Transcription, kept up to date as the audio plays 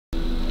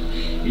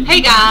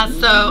Hey guys,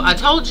 so I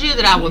told you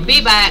that I would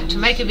be back to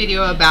make a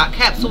video about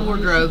capsule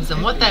wardrobes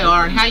and what they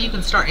are and how you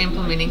can start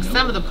implementing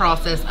some of the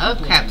process of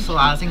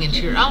capsulizing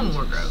into your own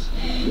wardrobe.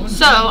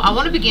 So I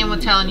want to begin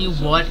with telling you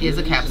what is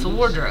a capsule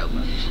wardrobe.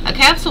 A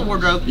capsule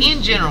wardrobe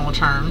in general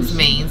terms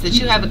means that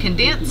you have a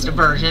condensed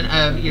version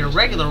of your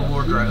regular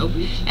wardrobe,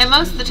 and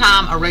most of the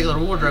time a regular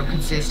wardrobe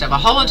consists of a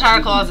whole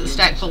entire closet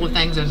stacked full of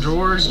things and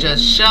drawers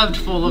just shoved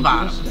full of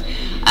items.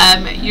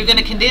 You're going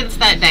to condense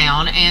that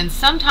down, and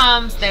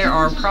sometimes there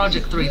are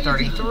Project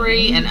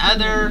 333 and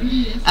other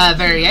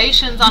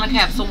variations on a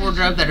capsule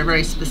wardrobe that are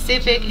very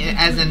specific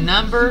as in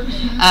number.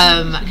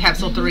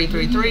 Capsule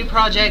 333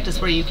 project is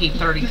where you keep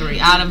 33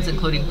 items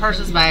including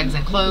purses, bags,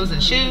 and clothes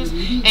and shoes,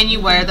 and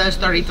you wear those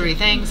 33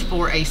 things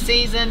for a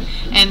season,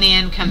 and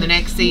then come the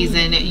next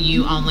season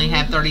you only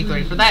have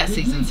 33 for that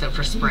season. So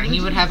for spring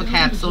you would have a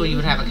capsule, you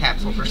would have a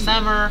capsule for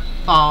summer,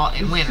 fall,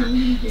 and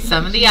winter.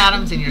 Some of the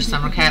items in your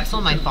summer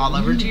capsule may fall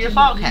over to your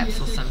fall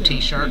capsule, some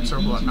t-shirts or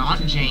whatnot,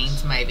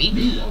 jeans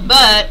maybe,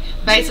 but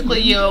basically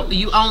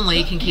you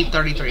only can keep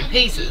 33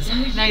 pieces.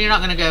 Now you're not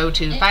going to go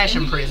to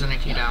fashion prison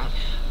if you don't,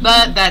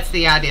 but that's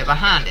the idea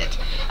behind it.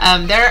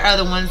 There are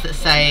other ones that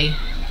say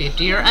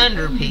 50 or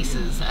under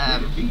pieces,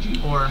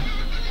 or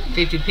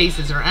 50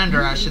 pieces or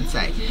under I should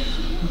say,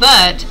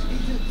 but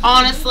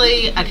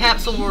honestly a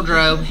capsule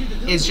wardrobe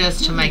is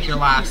just to make your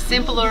life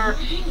simpler.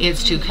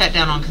 It's to cut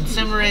down on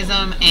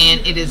consumerism,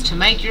 and it is to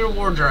make your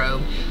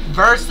wardrobe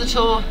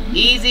versatile,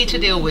 easy to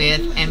deal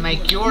with, and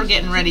make your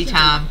getting ready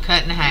time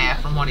cut in half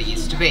from what it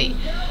used to be.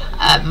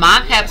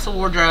 My capsule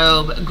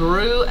wardrobe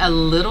grew a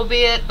little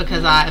bit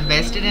because I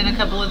invested in a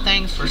couple of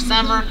things for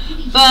summer,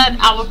 but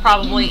I will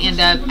probably end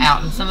up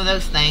out in some of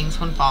those things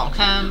when fall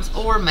comes,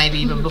 or maybe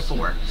even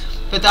before.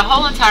 But the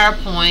whole entire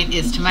point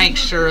is to make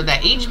sure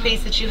that each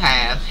piece that you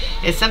have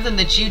is something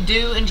that you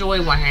do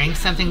enjoy wearing,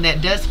 something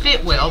that does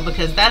fit well,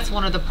 because that's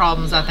one of the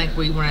problems I think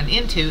we run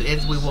into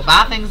is we will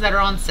buy things that are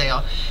on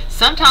sale,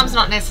 sometimes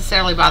not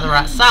necessarily by the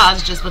right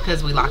size, just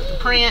because we like the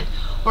print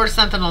or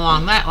something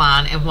along that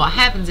line, and what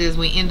happens is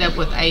we end up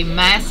with a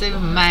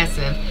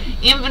massive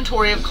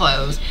inventory of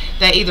clothes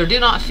that either do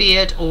not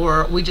fit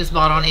or we just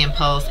bought on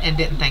impulse and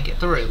didn't think it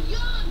through.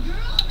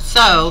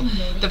 So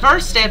the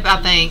first step,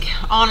 I think,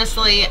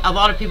 honestly, a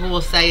lot of people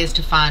will say is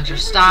to find your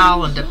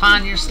style and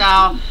define your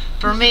style.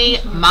 For me,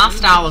 my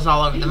style is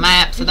all over the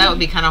map, so that would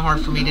be kind of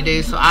hard for me to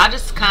do. So I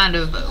just kind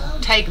of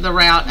take the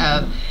route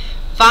of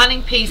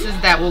finding pieces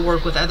that will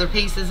work with other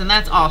pieces, and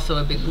that's also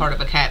a big part of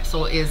a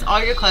capsule, is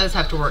all your clothes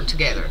have to work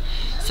together.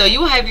 So you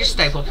will have your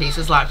staple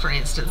pieces, like for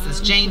instance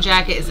this jean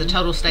jacket is a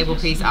total staple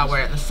piece. I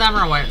wear it in the summer,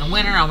 I wear it in the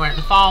winter, I wear it in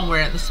the fall, I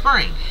wear it in the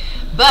spring.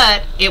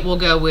 But it will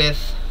go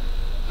with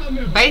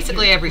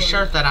basically every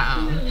shirt that I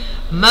own,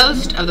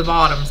 most of the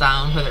bottoms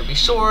I own, whether it be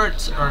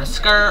shorts or a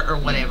skirt or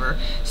whatever.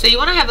 So you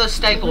want to have those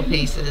staple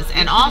pieces,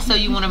 and also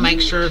you want to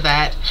make sure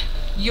that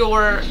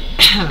your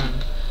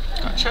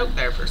got choked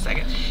there for a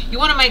second. You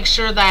want to make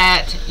sure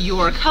that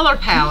your color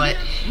palette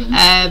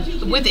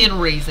within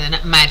reason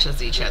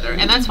matches each other,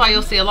 and that's why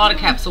you'll see a lot of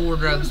capsule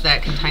wardrobes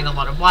that contain a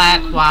lot of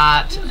black,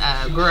 white,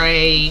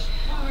 gray,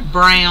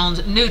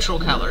 browns, neutral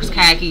colors,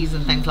 khakis,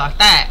 and things like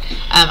that.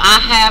 I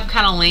have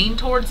kind of leaned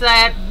towards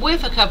that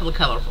with a couple of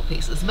colorful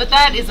pieces, but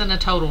that isn't a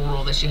total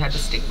rule that you have to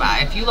stick by.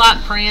 If you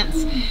like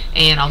prints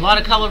and a lot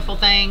of colorful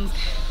things,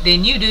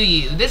 then you do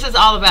you. This is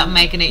all about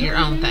making it your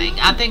own thing.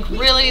 I think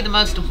really the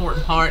most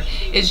important part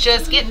is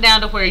just getting down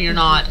to where you're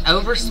not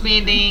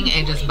overspending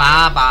and just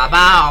buy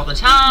all the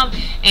time,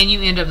 and you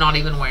end up not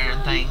even wearing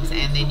things,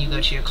 and then you go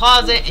to your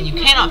closet and you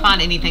cannot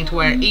find anything to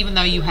wear even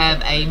though you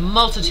have a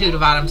multitude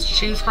of items to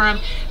choose from.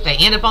 They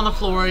end up on the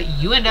floor,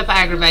 you end up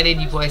aggravated,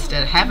 you've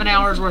wasted half an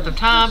hour's worth of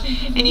time,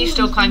 and you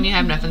still claim you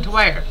have nothing to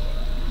wear.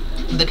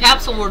 The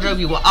capsule wardrobe,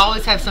 you will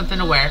always have something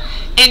to wear,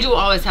 and you will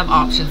always have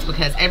options,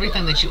 because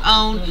everything that you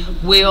own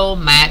will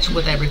match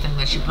with everything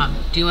that you pump.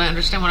 Do you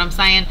understand what I'm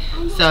saying?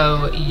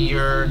 So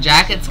your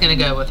jacket's going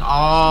to go with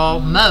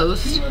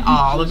almost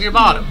all of your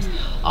bottoms.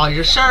 All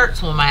your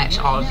shirts will match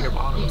all of your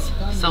bottoms,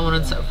 so on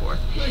and so forth.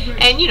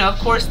 And you know, of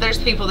course, there's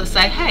people that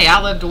say, hey, I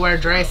love to wear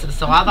dresses,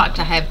 so I like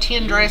to have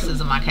 10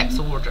 dresses in my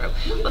capsule wardrobe.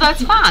 Well,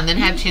 that's fine, then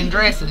have 10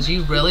 dresses.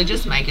 You really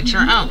just make it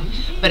your own.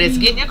 But it's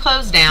getting your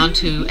clothes down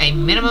to a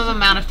minimum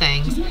amount of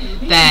things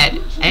that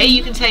A,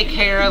 you can take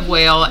care of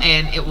well,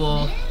 and it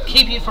will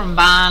keep you from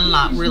buying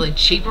like really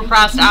cheaper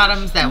priced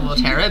items that will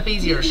tear up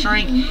easy or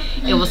shrink.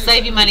 It will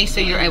save you money, so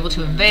you're able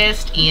to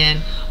invest in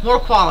more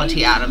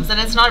quality items. And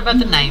it's not about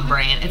the name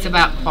brand, it's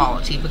about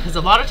quality, because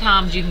a lot of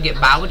times you can get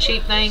by with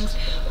cheap things,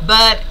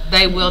 but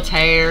they will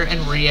tear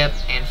and rip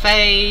and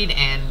fade,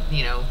 and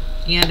you know,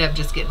 you end up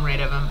just getting rid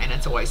of them, and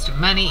it's a waste of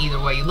money either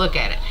way you look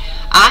at it.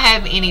 I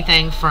have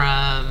anything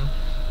from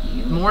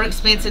more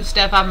expensive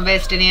stuff I've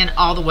invested in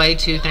all the way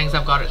to things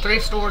I've got at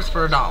thrift stores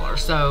for $1.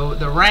 So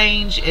the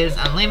range is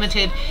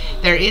unlimited.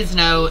 There is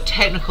no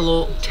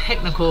technical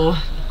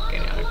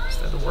get out of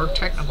so the word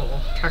technical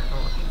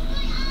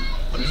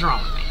what is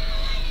wrong with me?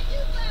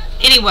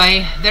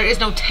 Anyway, there is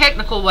no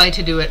technical way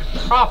to do it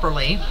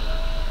properly.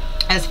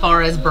 as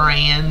far as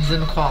brands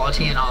and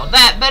quality and all of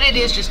that, but it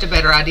is just a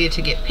better idea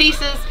to get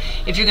pieces.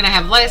 If you're going to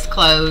have less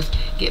clothes,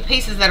 get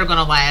pieces that are going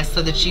to last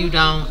so that you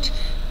don't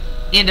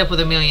end up with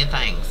a million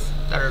things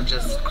that are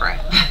just crap.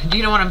 Do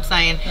you know what I'm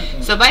saying?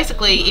 So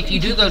basically, if you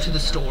do go to the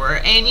store,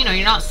 and you know,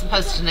 you're not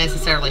supposed to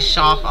necessarily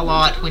shop a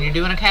lot when you're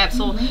doing a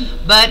capsule,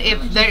 but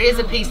if there is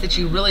a piece that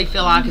you really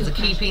feel like is a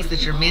key piece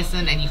that you're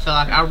missing and you feel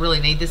like, I really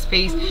need this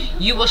piece,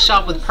 you will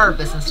shop with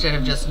purpose instead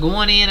of just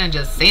going in and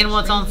just seeing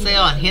what's on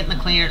sale and hitting the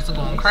clearance and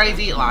going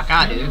crazy like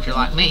I do, if you're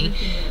like me,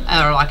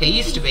 or like I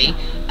used to be.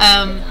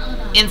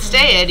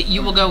 Instead,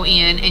 you will go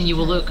in and you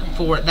will look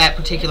for that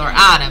particular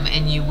item,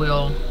 and you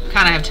will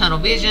kind of have tunnel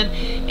vision,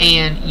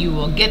 and you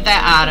will get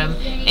that item,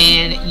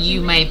 and you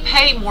may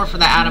pay more for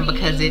that item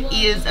because it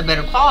is a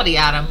better quality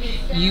item.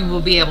 You will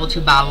be able to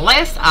buy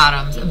less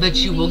items, but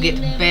you will get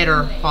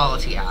better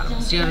quality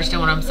items. Do you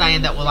understand what I'm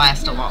saying? That will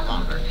last a lot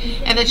longer,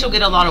 and that you'll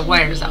get a lot of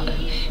wears out of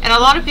it. And a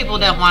lot of people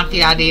don't like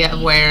the idea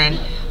of wearing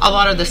a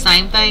lot of the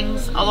same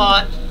things a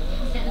lot,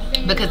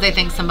 because they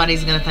think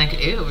somebody's going to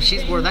think, ew,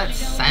 she's wore that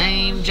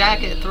same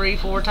jacket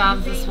 3-4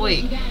 times this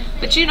week.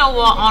 But you know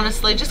what,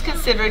 honestly, just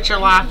consider it your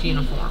life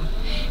uniform.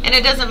 And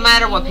it doesn't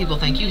matter what people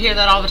think. You hear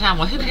that all the time.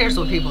 Well, who cares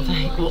what people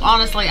think? Well,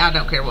 honestly, I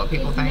don't care what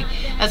people think.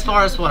 As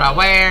far as what I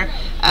wear,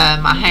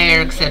 my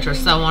hair, etc.,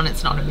 so on,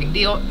 it's not a big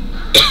deal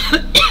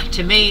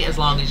to me, as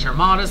long as you're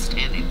modest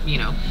and, you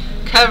know,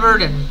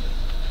 covered, and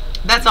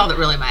that's all that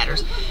really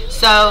matters.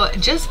 So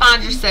just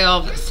find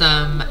yourself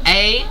some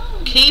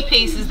key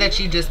pieces that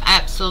you just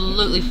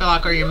absolutely feel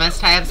like are your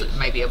must-haves. It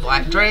may be a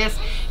black dress,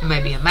 it may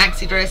be a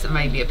maxi dress, it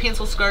may be a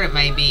pencil skirt, it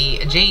may be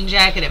a jean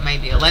jacket, it may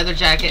be a leather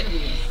jacket,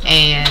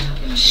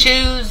 and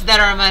shoes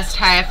that are a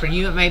must-have for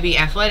you. It may be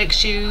athletic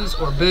shoes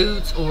or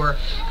boots or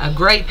a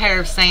great pair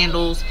of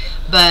sandals.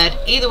 But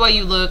either way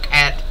you look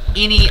at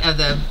any of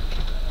the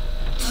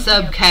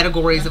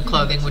subcategories of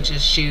clothing, which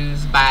is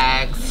shoes,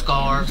 bags,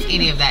 scarves,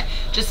 any of that,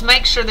 just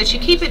make sure that you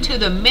keep it to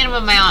the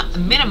minimum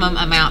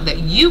amount that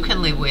you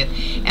can live with,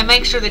 and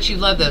make sure that you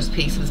love those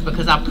pieces,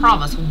 because I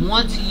promise,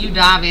 once you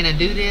dive in and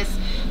do this,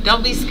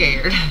 don't be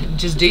scared.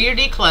 Just do your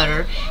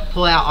declutter,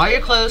 pull out all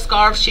your clothes,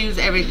 scarves, shoes,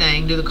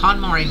 everything. Do the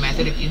KonMari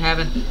method. If you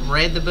haven't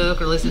read the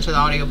book or listened to the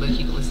audiobook,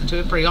 you can listen to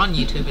it free on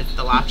YouTube. It's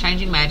The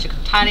Life-Changing Magic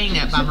of Tidying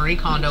Up by Marie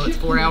Kondo. It's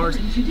 4 hours,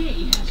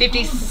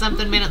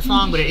 50-something minutes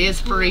long, but it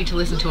is free to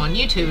listen to on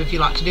YouTube if you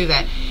like to do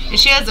that. And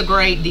she has a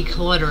great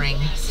decluttering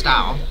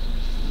style.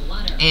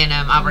 And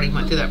I've already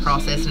went through that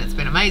process, and it's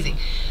been amazing.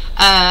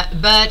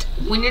 But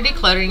when you're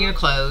decluttering your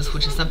clothes,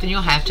 which is something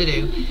you'll have to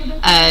do,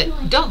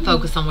 don't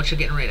focus on what you're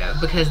getting rid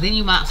of, because then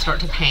you might start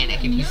to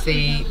panic if you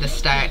see the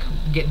stack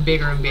getting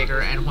bigger and bigger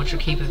and what you're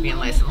keeping being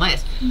less and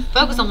less.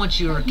 Focus on what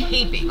you're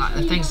keeping, like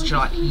the things that you're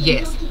like,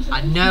 yes,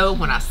 I know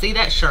when I see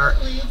that shirt,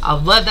 I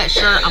love that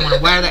shirt, I want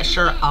to wear that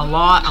shirt a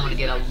lot, I want to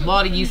get a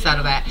lot of use out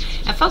of that.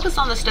 And focus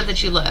on the stuff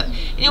that you love,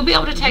 and you'll be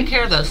able to take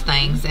care of those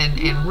things.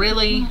 And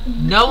really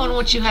knowing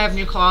what you have in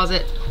your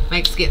closet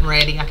makes getting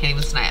ready, I can't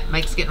even snap,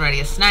 makes getting ready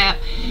a snap,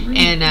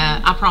 and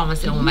I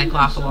promise it will make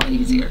life a lot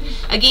easier.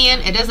 Again,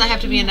 it doesn't have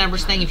to be a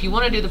numbers thing. If you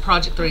want to do the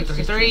Project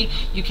 333,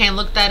 you can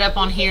look that up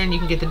on here and you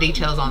can get the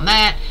details on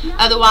that.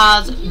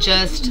 Otherwise,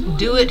 just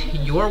do it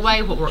your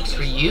way, what works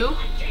for you.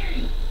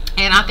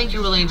 And I think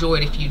you'll really enjoy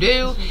it if you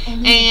do.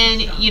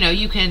 And, you know,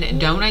 you can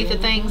donate the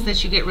things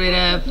that you get rid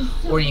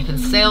of, or you can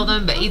sell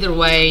them. But either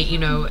way, you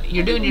know,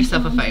 you're doing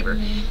yourself a favor.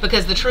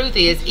 Because the truth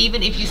is,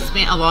 even if you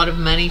spent a lot of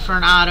money for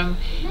an item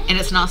and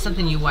it's not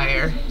something you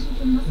wear,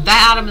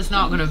 that item is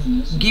not going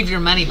to give your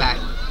money back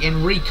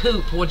and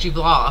recoup what you've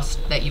lost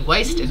that you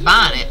wasted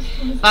buying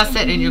it by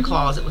setting in your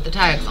closet with the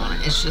tags on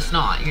it. It's just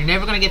not. You're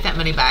never going to get that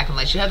money back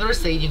unless you have the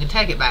receipt. You can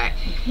take it back.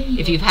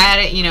 If you've had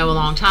it, you know, a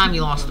long time,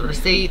 you lost the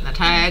receipt and the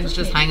tags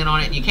just hanging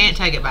on it and you can't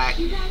take it back,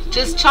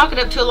 just chalk it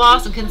up to a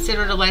loss and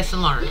consider it a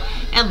lesson learned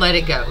and let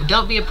it go.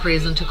 Don't be a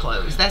prison to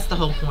clothes. That's the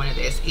whole point of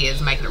this, is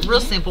making it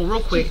real simple,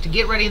 real quick to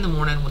get ready in the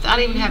morning without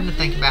even having to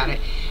think about it,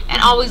 and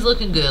always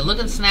looking good,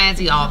 looking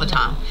snazzy all the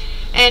time.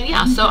 And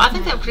yeah, so I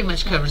think that pretty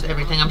much covers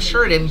everything. I'm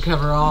sure it didn't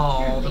cover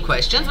all the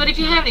questions, but if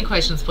you have any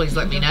questions, please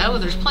let me know.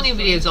 There's plenty of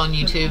videos on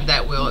YouTube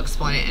that will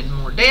explain it in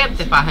more depth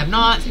if I have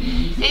not.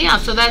 And yeah,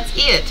 so that's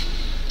it.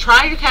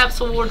 Try your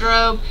capsule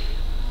wardrobe.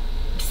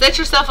 Set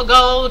yourself a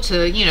goal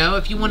to, you know,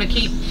 if you want to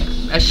keep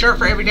a shirt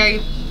for every day,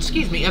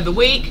 of the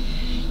week,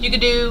 you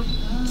could do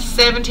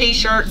 7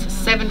 t-shirts,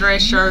 7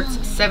 dress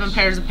shirts, 7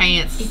 pairs of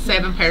pants,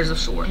 7 pairs of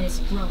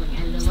shorts.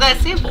 So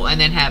that's simple. And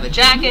then have a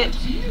jacket,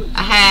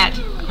 a hat,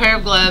 a pair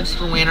of gloves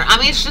for winter. I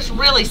mean, it's just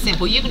really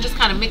simple. You can just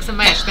kind of mix and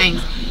match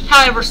things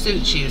however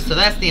suits you. So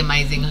that's the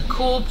amazing,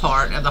 cool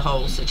part of the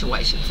whole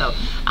situation. So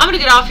I'm going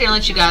to get off here and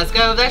let you guys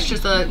go. That's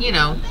just a, you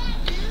know,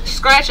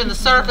 scratching the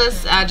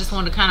surface. I just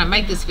wanted to kind of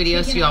make this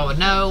video so y'all would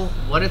know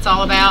what it's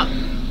all about.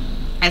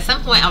 At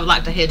some point, I would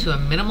like to head to a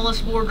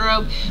minimalist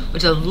wardrobe,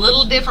 which is a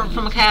little different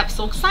from a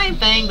capsule. Same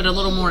thing, but a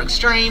little more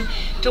extreme,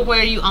 to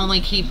where you only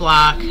keep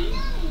like,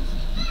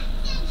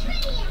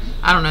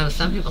 I don't know,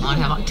 some people only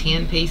have like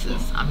 10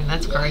 pieces. I mean,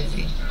 that's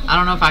crazy. I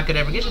don't know if I could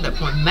ever get to that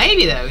point.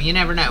 Maybe though, you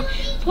never know.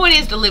 The point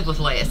is to live with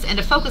less and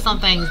to focus on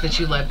things that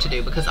you love to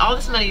do, because all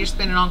this money you're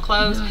spending on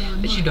clothes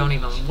that you don't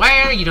even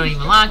wear, you don't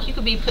even like, you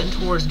could be putting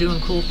towards doing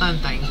cool fun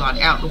things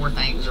like outdoor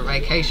things or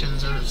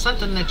vacations or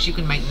something that you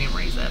can make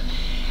memories of.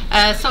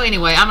 So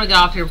anyway, I'm going to get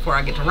off here before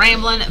I get to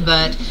rambling,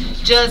 but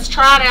just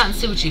try it out and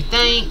see what you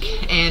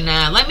think, and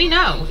let me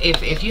know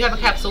if you have a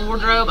capsule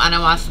wardrobe. I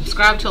know I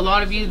subscribe to a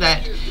lot of you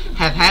that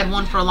have had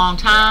one for a long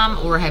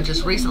time or have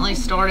just recently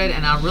started,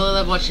 and I really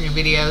love watching your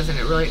videos, and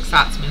it really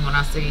excites me when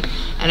I see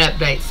an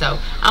update. So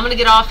I'm going to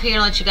get off here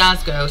and let you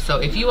guys go. So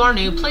if you are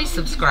new, please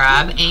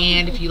subscribe,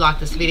 and if you like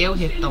this video,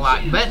 hit the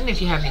like button.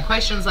 If you have any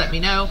questions, let me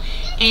know,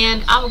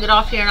 and I will get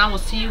off here and I will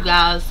see you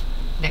guys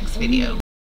next video.